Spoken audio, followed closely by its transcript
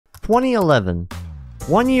2011.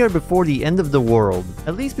 1 year before the end of the world,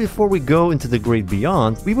 at least before we go into the great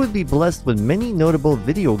beyond, we would be blessed with many notable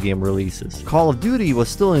video game releases. Call of Duty was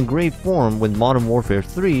still in great form when Modern Warfare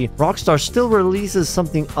 3, Rockstar still releases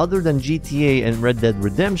something other than GTA and Red Dead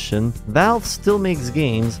Redemption, Valve still makes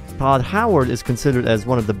games, Todd Howard is considered as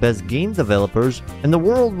one of the best game developers, and the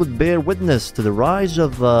world would bear witness to the rise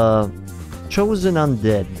of, Chosen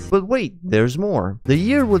Undead. But wait, there's more. The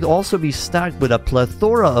year would also be stacked with a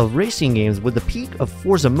plethora of racing games, with the peak of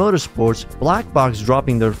Forza Motorsports, Black Box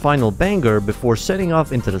dropping their final banger before setting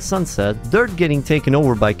off into the sunset, Dirt getting taken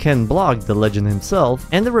over by Ken Block, the legend himself,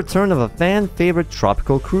 and the return of a fan-favorite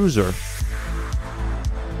tropical cruiser.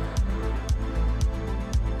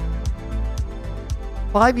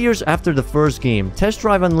 Five years after the first game, Test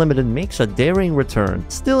Drive Unlimited makes a daring return,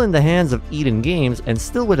 still in the hands of Eden Games and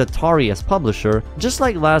still with Atari as publisher. Just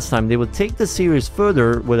like last time, they would take the series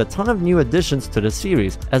further with a ton of new additions to the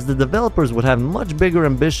series, as the developers would have much bigger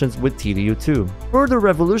ambitions with TDU2, further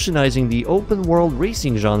revolutionizing the open world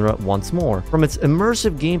racing genre once more. From its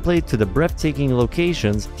immersive gameplay to the breathtaking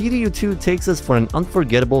locations, TDU2 takes us for an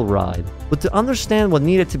unforgettable ride. But to understand what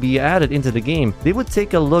needed to be added into the game, they would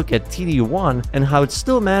take a look at TDU1 and how it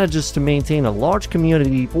still manages to maintain a large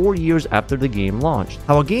community 4 years after the game launched.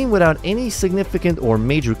 How a game without any significant or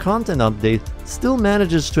major content update still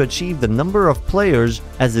manages to achieve the number of players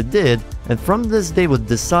as it did, and from this they would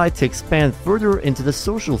decide to expand further into the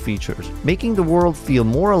social features, making the world feel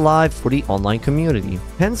more alive for the online community.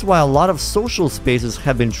 Hence why a lot of social spaces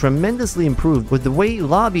have been tremendously improved, with the way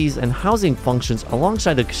lobbies and housing functions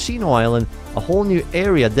alongside the casino island, a whole new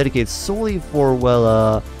area dedicated solely for,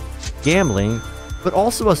 well, gambling, but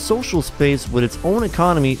also a social space with its own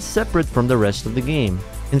economy separate from the rest of the game.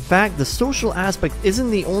 In fact, the social aspect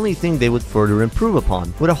isn't the only thing they would further improve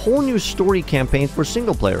upon, with a whole new story campaign for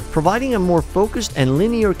single player, providing a more focused and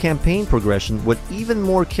linear campaign progression with even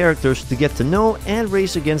more characters to get to know and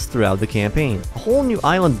race against throughout the campaign. A whole new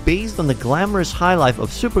island based on the glamorous high life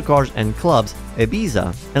of supercars and clubs,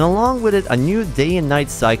 Ibiza, and along with it a new day and night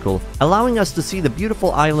cycle, allowing us to see the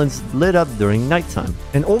beautiful islands lit up during nighttime.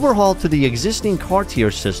 An overhaul to the existing car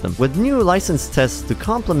tier system, with new license tests to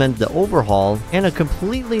complement the overhaul, and a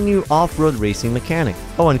completely new off-road racing mechanic.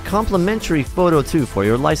 Oh, and complimentary photo too for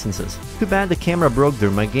your licenses. Too bad the camera broke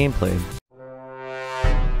during my gameplay.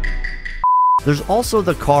 There's also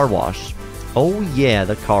the car wash. Oh yeah,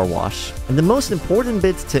 the car wash. And the most important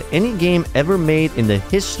bit to any game ever made in the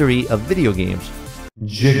history of video games: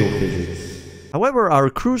 jiggle physics. However, our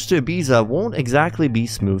cruise to Ibiza won't exactly be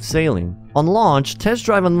smooth sailing. On launch, Test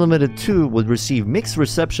Drive Unlimited 2 would receive mixed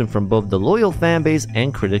reception from both the loyal fanbase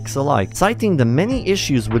and critics alike, citing the many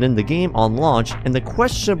issues within the game on launch and the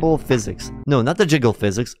questionable physics. No, not the jiggle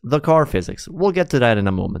physics, the car physics. We'll get to that in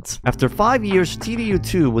a moment. After 5 years,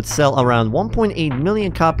 TDU2 would sell around 1.8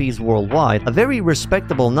 million copies worldwide, a very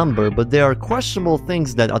respectable number, but there are questionable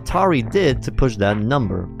things that Atari did to push that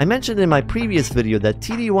number. I mentioned in my previous video that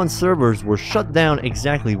TDU1 servers were shut down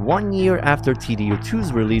exactly 1 year after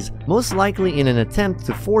TDU2's release, most likely in an attempt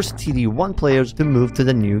to force TDU1 players to move to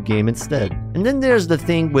the new game instead. And then there's the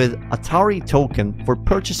thing with Atari Token for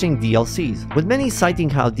purchasing DLCs, with many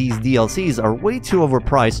citing how these DLCs are way too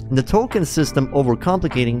overpriced and the token system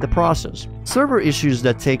overcomplicating the process. Server issues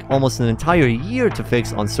that take almost an entire year to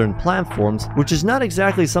fix on certain platforms, which is not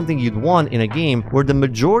exactly something you'd want in a game where the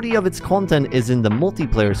majority of its content is in the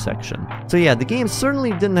multiplayer section. So yeah, the game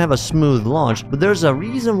certainly didn't have a smooth launch, but there's a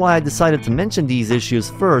reason why I decided to mention these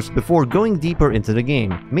issues first before going deeper into the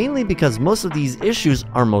game, mainly because most of these issues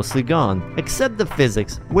are mostly gone, except the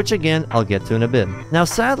physics, which again I'll get to in a bit. Now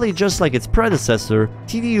sadly, just like its predecessor,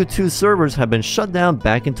 TDU2 servers have been shut down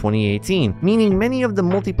back in 2018, meaning many of the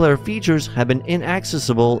multiplayer features have been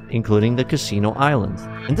inaccessible, including the casino islands.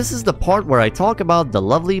 And this is the part where I talk about the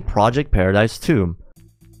lovely Project Paradise 2.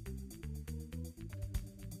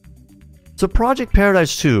 So Project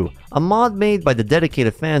Paradise 2, a mod made by the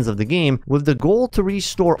dedicated fans of the game with the goal to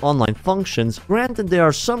restore online functions. Granted, there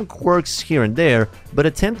are some quirks here and there, but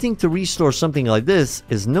attempting to restore something like this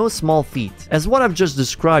is no small feat. As what I've just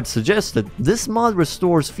described suggested, this mod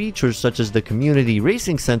restores features such as the community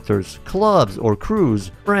racing centers, clubs or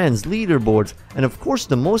crews, friends, leaderboards, and of course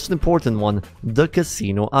the most important one, the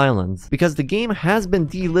casino islands. Because the game has been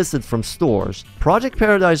delisted from stores, Project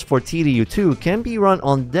Paradise for TDU2 can be run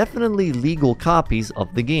on definitely legal copies of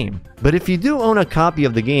the game. But if you do own a copy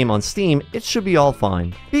of the game on Steam, it should be all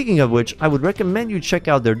fine. Speaking of which, I would recommend you check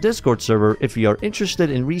out their Discord server if you are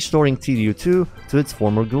interested in restoring TDU2 to its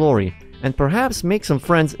former glory, and perhaps make some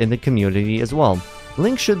friends in the community as well.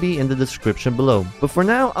 Link should be in the description below. But for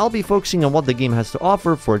now, I'll be focusing on what the game has to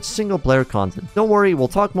offer for its single player content. Don't worry, we'll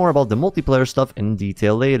talk more about the multiplayer stuff in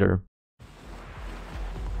detail later.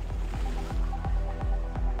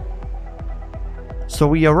 So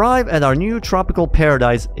we arrive at our new tropical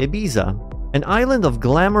paradise, Ibiza, an island of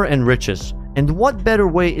glamour and riches. And what better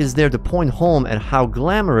way is there to point home at how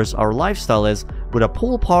glamorous our lifestyle is with a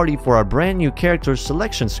pool party for our brand new character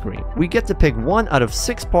selection screen. We get to pick 1 out of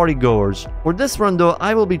 6 party goers. For this run though,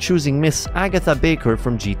 I will be choosing Miss Agatha Baker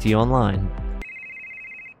from GT Online.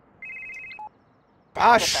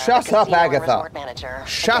 Shut up, Agatha!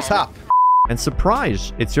 Shut up! And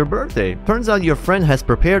surprise, it's your birthday. Turns out your friend has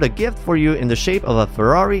prepared a gift for you in the shape of a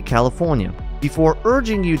Ferrari California. Before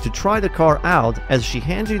urging you to try the car out as she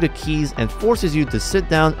hands you the keys and forces you to sit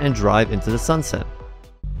down and drive into the sunset.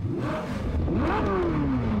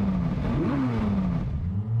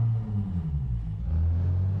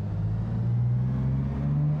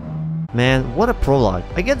 Man, what a prologue.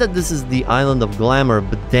 I get that this is the island of glamour,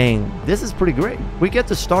 but dang, this is pretty great. We get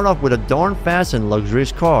to start off with a darn fast and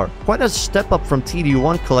luxurious car. Quite a step up from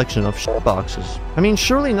TDU1 collection of shitboxes. I mean,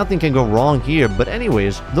 surely nothing can go wrong here, but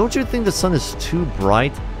anyways, don't you think the sun is too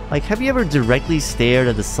bright? Like, have you ever directly stared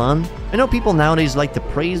at the sun? I know people nowadays like to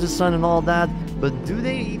praise the sun and all that, but do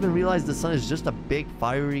they even realize the sun is just a big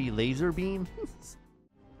fiery laser beam?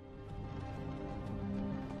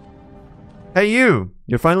 Hey you!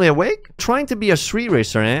 You're finally awake? Trying to be a street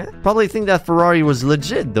racer, eh? Probably think that Ferrari was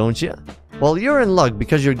legit, don't you? Well, you're in luck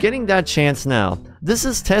because you're getting that chance now. This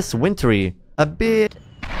is Tess Wintory, a bit...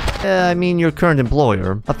 I mean your current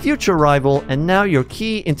employer, a future rival, and now you're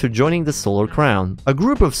key into joining the Solar Crown, a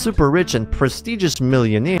group of super rich and prestigious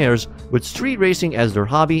millionaires with street racing as their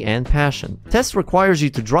hobby and passion. Tess requires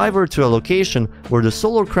you to drive her to a location where the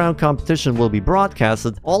Solar Crown competition will be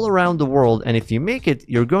broadcasted all around the world, and if you make it,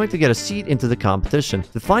 you're going to get a seat into the competition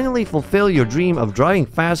to finally fulfill your dream of driving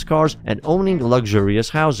fast cars and owning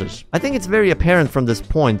luxurious houses. I think it's very apparent from this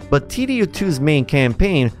point, but TDU2's main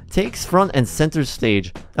campaign takes front and center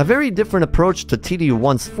stage, a very different approach to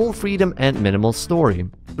TDU1's full freedom and minimal story.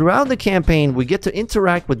 Throughout the campaign, we get to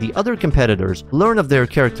interact with the other competitors, learn of their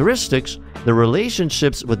characteristics, their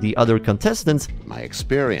relationships with the other contestants. My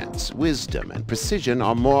experience, wisdom, and precision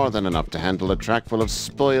are more than enough to handle a track full of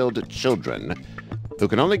spoiled children who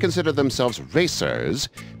can only consider themselves racers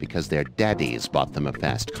because their daddies bought them a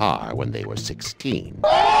fast car when they were 16.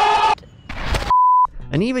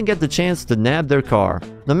 And even get the chance to nab their car.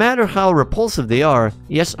 No matter how repulsive they are,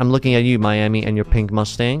 yes, I'm looking at you, Miami, and your pink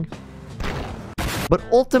Mustang. But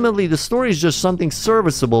ultimately, the story is just something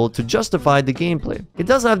serviceable to justify the gameplay. It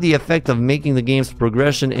does have the effect of making the game's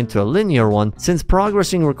progression into a linear one, since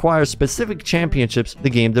progressing requires specific championships the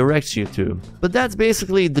game directs you to. But that's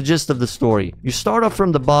basically the gist of the story. You start off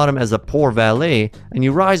from the bottom as a poor valet, and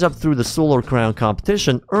you rise up through the Solar Crown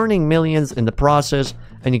competition, earning millions in the process,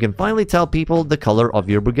 and you can finally tell people the color of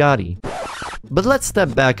your Bugatti. But let's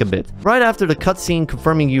step back a bit. Right after the cutscene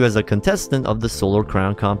confirming you as a contestant of the Solar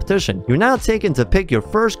Crown competition, you're now taken to pick your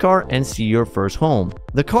first car and see your first home.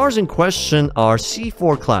 The cars in question are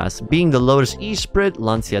C4 class, being the Lotus E-Sprint,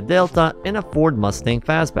 Lancia Delta, and a Ford Mustang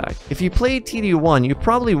Fastback. If you played TDU1, you're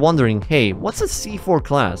probably wondering, hey, what's a C4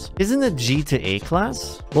 class? Isn't it G to A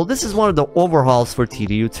class? Well, this is one of the overhauls for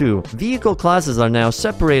TDU2. Vehicle classes are now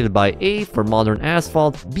separated by A for modern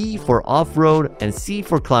asphalt, B for off-road, and C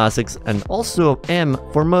for classics, and also M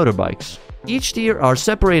for motorbikes. Each tier are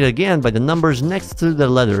separated again by the numbers next to the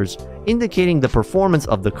letters, indicating the performance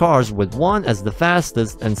of the cars, with 1 as the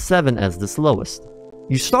fastest and 7 as the slowest.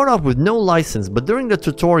 You start off with no license, but during the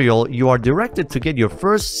tutorial, you are directed to get your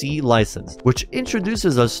first C license, which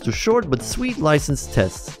introduces us to short but sweet license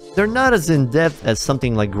tests. They're not as in-depth as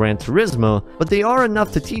something like Gran Turismo, but they are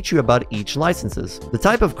enough to teach you about each licenses, the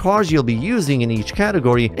type of cars you'll be using in each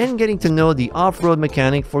category, and getting to know the off-road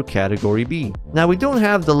mechanic for Category B. Now, we don't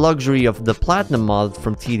have the luxury of the Platinum mod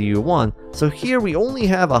from TDU1, so here we only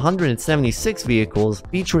have 176 vehicles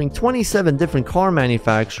featuring 27 different car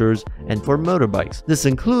manufacturers and for motorbikes. This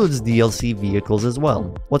includes DLC vehicles as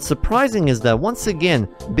well. What's surprising is that once again,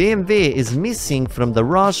 BMW is missing from the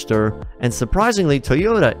roster, and surprisingly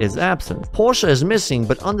Toyota is absent. Porsche is missing,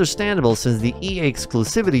 but understandable since the EA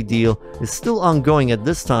exclusivity deal is still ongoing at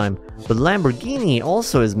this time, but Lamborghini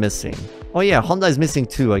also is missing. Oh yeah, Honda is missing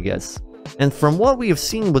too, I guess. And from what we have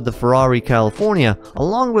seen with the Ferrari California,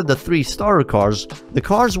 along with the 3 starter cars, the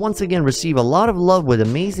cars once again receive a lot of love with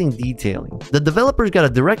amazing detailing. The developers got a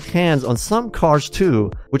direct hands on some cars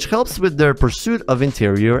too, which helps with their pursuit of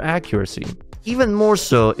interior accuracy. Even more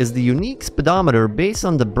so is the unique speedometer based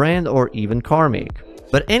on the brand or even car make.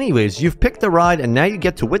 But anyways, you've picked a ride and now you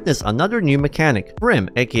get to witness another new mechanic, Frim,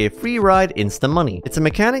 aka Free Ride Insta Money. It's a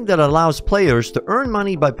mechanic that allows players to earn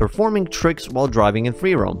money by performing tricks while driving in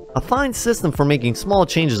free roam. A fine system for making small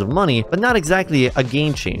changes of money, but not exactly a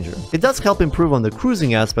game changer. It does help improve on the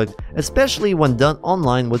cruising aspect, especially when done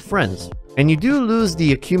online with friends. And you do lose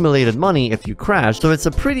the accumulated money if you crash, so it's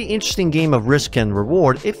a pretty interesting game of risk and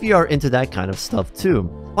reward if you are into that kind of stuff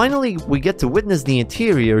too. Finally, we get to witness the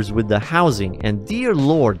interiors with the housing, and dear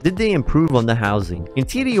lord, did they improve on the housing. In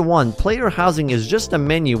TDU1, player housing is just a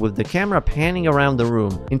menu with the camera panning around the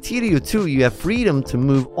room. In TDU2, you have freedom to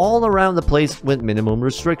move all around the place with minimum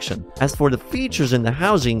restriction. As for the features in the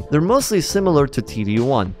housing, they're mostly similar to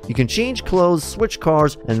TDU1. You can change clothes, switch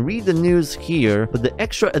cars, and read the news here, but the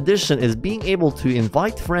extra addition is being able to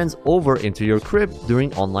invite friends over into your crib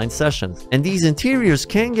during online sessions. And these interiors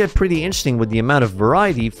can get pretty interesting with the amount of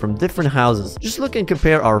variety from different houses. Just look and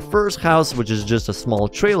compare our first house, which is just a small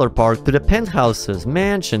trailer park, to the penthouses,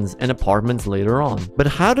 mansions, and apartments later on. But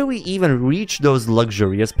how do we even reach those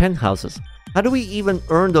luxurious penthouses? How do we even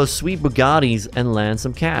earn those sweet Bugattis and land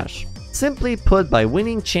some cash? Simply put, by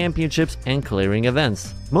winning championships and clearing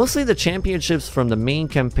events. Mostly the championships from the main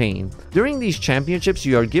campaign. During these championships,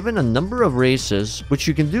 you are given a number of races, which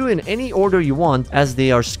you can do in any order you want as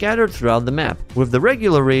they are scattered throughout the map, with the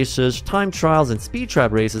regular races, time trials, and speed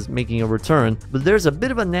trap races making a return, but there's a bit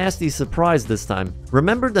of a nasty surprise this time.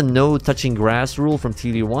 Remember the no touching grass rule from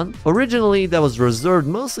TD1? Originally, that was reserved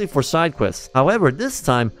mostly for side quests. However, this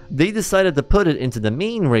time, they decided to put it into the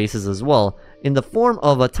main races as well, in the form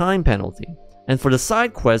of a time penalty. And for the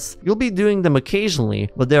side quests, you'll be doing them occasionally,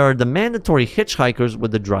 but there are the mandatory hitchhikers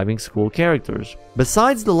with the driving school characters.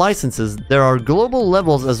 Besides the licenses, there are global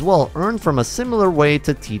levels as well earned from a similar way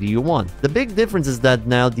to TDU1. The big difference is that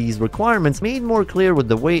now these requirements made more clear with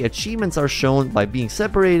the way achievements are shown by being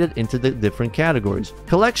separated into the different categories.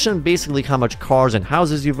 Collection, basically how much cars and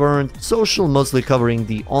houses you've earned. Social, mostly covering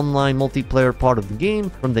the online multiplayer part of the game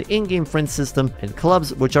from the in-game friend system. And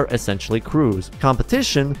clubs, which are essentially crews.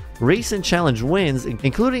 Competition, race and challenge wins,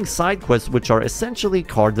 including side quests, which are essentially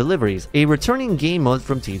car deliveries, a returning game mode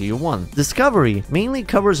from TDU1. Discovery mainly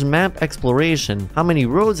covers map exploration. How many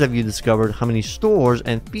roads have you discovered, how many stores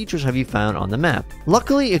and features have you found on the map.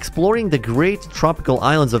 Luckily, exploring the great tropical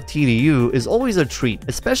islands of TDU is always a treat,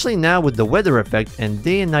 especially now with the weather effect and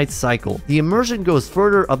day and night cycle. The immersion goes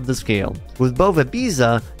further up the scale. With both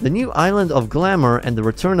Ibiza, the new island of glamour, and the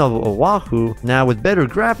return of Oahu, now with better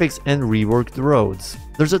graphics and reworked roads.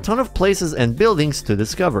 There's a ton of places and buildings to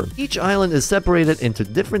discover. Each island is separated into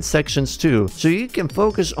different sections too, so you can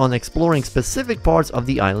focus on exploring specific parts of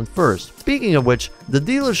the island first. Speaking of which, the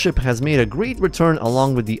dealership has made a great return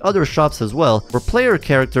along with the other shops as well for player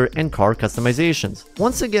character and car customizations.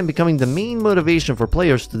 Once again becoming the main motivation for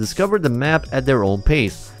players to discover the map at their own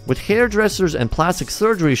pace, with hairdressers and plastic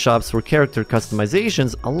surgery shops for character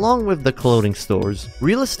customizations along with the clothing stores.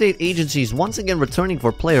 Real estate agencies once again returning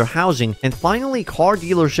for player housing, and finally car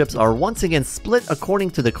dealerships are once again split according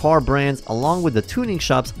to the car brands along with the tuning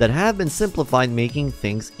shops that have been simplified, making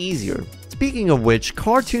things easier. Speaking of which,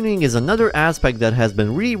 car tuning is another aspect that has been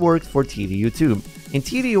reworked for TDU2. In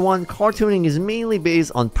TDU1, car tuning is mainly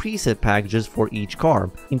based on preset packages for each car.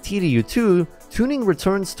 In TDU2, tuning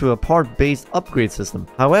returns to a part-based upgrade system.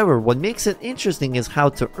 However, what makes it interesting is how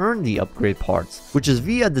to earn the upgrade parts, which is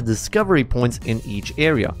via the discovery points in each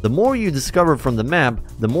area. The more you discover from the map,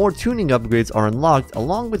 the more tuning upgrades are unlocked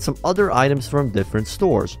along with some other items from different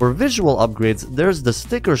stores. For visual upgrades, there's the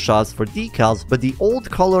sticker shots for decals, but the old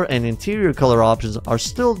color and interior color options are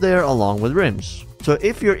still there along with rims. So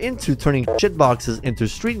if you're into turning shitboxes into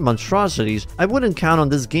street monstrosities, I wouldn't count on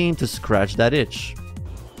this game to scratch that itch.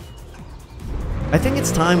 I think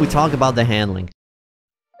it's time we talk about the handling.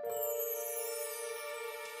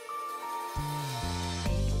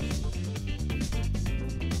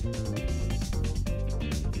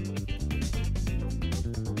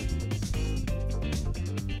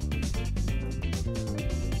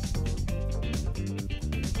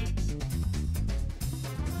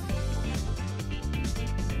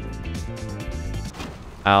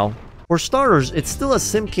 Ow. For starters, it's still a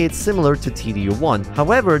simcade similar to TDU1.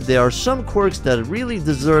 However, there are some quirks that really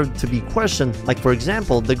deserve to be questioned, like for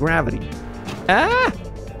example, the gravity. Ah!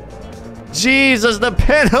 Jesus, the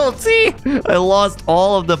penalty! I lost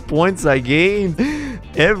all of the points I gained.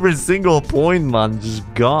 Every single point, man, just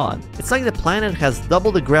gone. It's like the planet has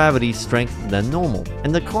double the gravity strength than normal,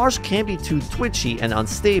 and the cars can be too twitchy and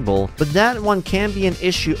unstable, but that one can be an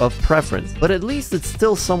issue of preference, but at least it's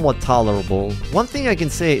still somewhat tolerable. One thing I can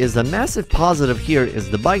say is the massive positive here is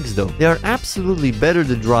the bikes though. They are absolutely better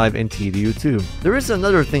to drive in TDU 2. There is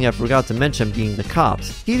another thing I forgot to mention being the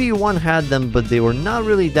cops. TDU 1 had them, but they were not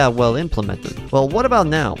really that well implemented. Well, what about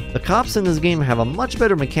now? The cops in this game have a much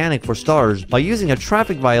better mechanic for starters by using a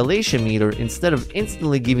traffic violation meter instead of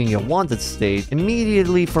instantly giving you a wanted state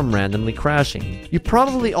immediately from randomly crashing. You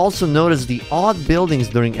probably also noticed the odd buildings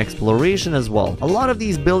during exploration as well. A lot of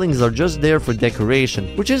these buildings are just there for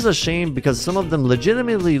decoration, which is a shame because some of them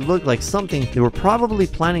legitimately look like something they were probably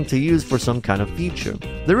planning to use for some kind of feature.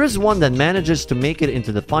 There is one that manages to make it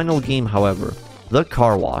into the final game, however. The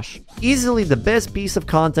car wash. Easily the best piece of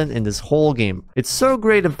content in this whole game. It's so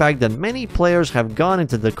great in fact that many players have gone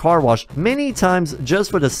into the car wash many times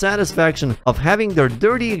just for the satisfaction of having their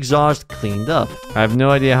dirty exhaust cleaned up. I have no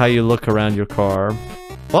idea how you look around your car.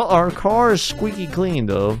 Well, our car is squeaky clean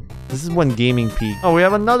though. This is when gaming peak. Oh, we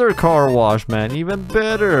have another car wash, man. Even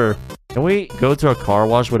better. Can we go to a car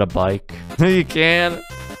wash with a bike? You can.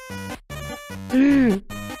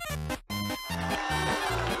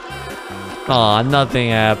 Aw, nothing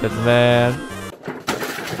happened, man.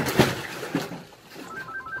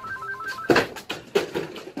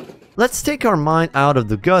 Let's take our mind out of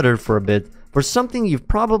the gutter for a bit for something you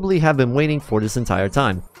probably have been waiting for this entire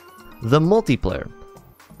time. The multiplayer.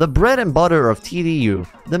 The bread and butter of TDU,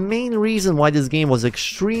 the main reason why this game was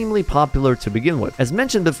extremely popular to begin with. As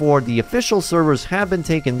mentioned before, the official servers have been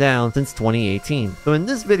taken down since 2018. So in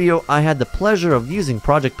this video, I had the pleasure of using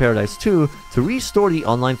Project Paradise 2 to restore the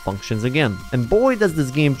online functions again. And boy does this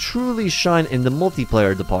game truly shine in the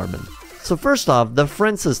multiplayer department. So first off, the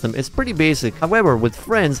friend system is pretty basic. However, with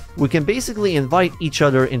friends, we can basically invite each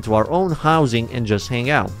other into our own housing and just hang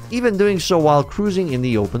out, even doing so while cruising in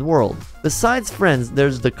the open world. Besides friends,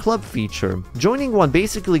 there's the club feature. Joining one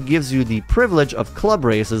basically gives you the privilege of club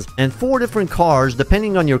races and 4 different cars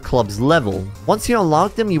depending on your club's level. Once you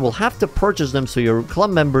unlock them, you will have to purchase them so your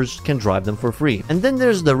club members can drive them for free. And then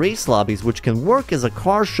there's the race lobbies, which can work as a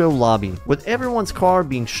car show lobby, with everyone's car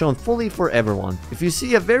being shown fully for everyone. If you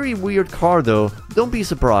see a very weird car though, don't be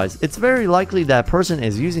surprised. It's very likely that person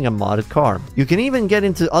is using a modded car. You can even get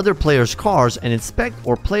into other players' cars and inspect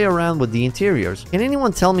or play around with the interiors. Can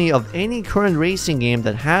anyone tell me of any current racing game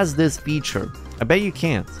that has this feature? I bet you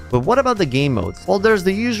can't. But what about the game modes? Well, there's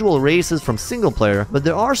the usual races from single player, but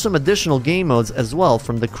there are some additional game modes as well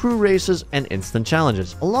from the crew races and instant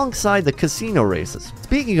challenges, alongside the casino races.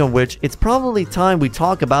 Speaking of which, it's probably time we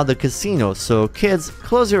talk about the casino, so kids,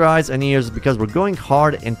 close your eyes and ears because we're going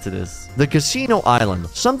hard into this. The Casino Island,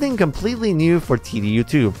 something completely new for TDU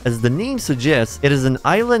 2. As the name suggests, it is an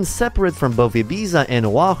island separate from both Ibiza and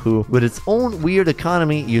Oahu with its own weird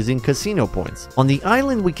economy using casino points. On the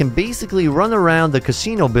island, we can basically run around the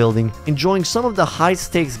casino building, enjoying some of the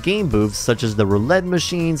high-stakes game booths such as the roulette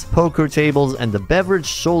machines, poker tables, and the beverage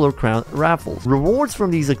Solar Crown raffles. Rewards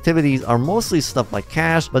from these activities are mostly stuff like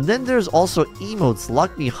cash, but then there's also emotes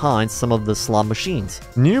locked behind some of the slot machines.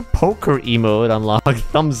 New poker emote unlocked,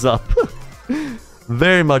 thumbs up.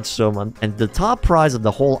 Very much so, man. And the top prize of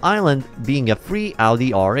the whole island being a free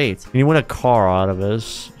Audi R8. And you win a car out of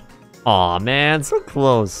this. Aw, man, so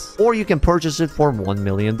close. Or you can purchase it for $1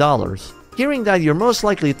 million. Hearing that, you're most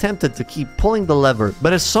likely tempted to keep pulling the lever,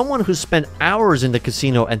 but as someone who spent hours in the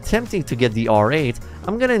casino attempting to get the R8,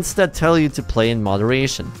 I'm gonna instead tell you to play in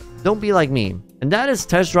moderation. Don't be like me. And that is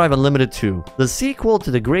Test Drive Unlimited 2, the sequel to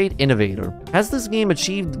The Great Innovator. Has this game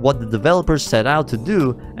achieved what the developers set out to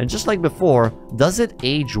do, and just like before, does it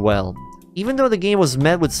age well? Even though the game was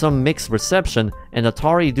met with some mixed reception and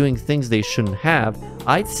Atari doing things they shouldn't have,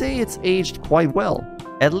 I'd say it's aged quite well.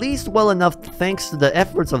 At least well enough thanks to the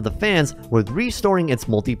efforts of the fans with restoring its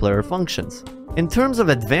multiplayer functions. In terms of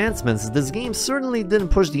advancements, this game certainly didn't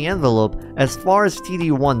push the envelope as far as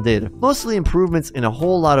TD1 did, mostly improvements in a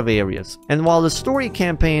whole lot of areas. And while the story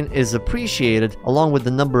campaign is appreciated, along with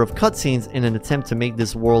the number of cutscenes in an attempt to make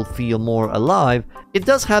this world feel more alive, it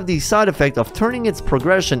does have the side effect of turning its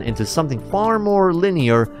progression into something far more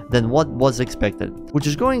linear than what was expected, which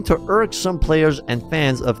is going to irk some players and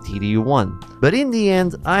fans of TDU1. But in the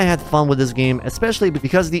end, I had fun with this game, especially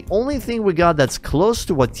because the only thing we got that's close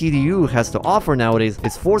to what TDU has to offer nowadays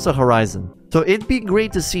is Forza Horizon. So it'd be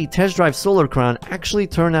great to see Test Drive Solar Crown actually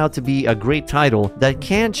turn out to be a great title that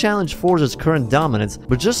can challenge Forza's current dominance,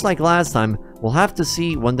 but just like last time, we'll have to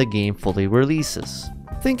see when the game fully releases.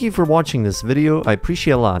 Thank you for watching this video, I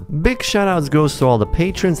appreciate a lot. Big shoutouts goes to all the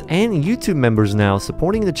patrons and YouTube members now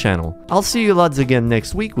supporting the channel. I'll see you lads again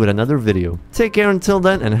next week with another video. Take care until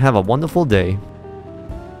then and have a wonderful day.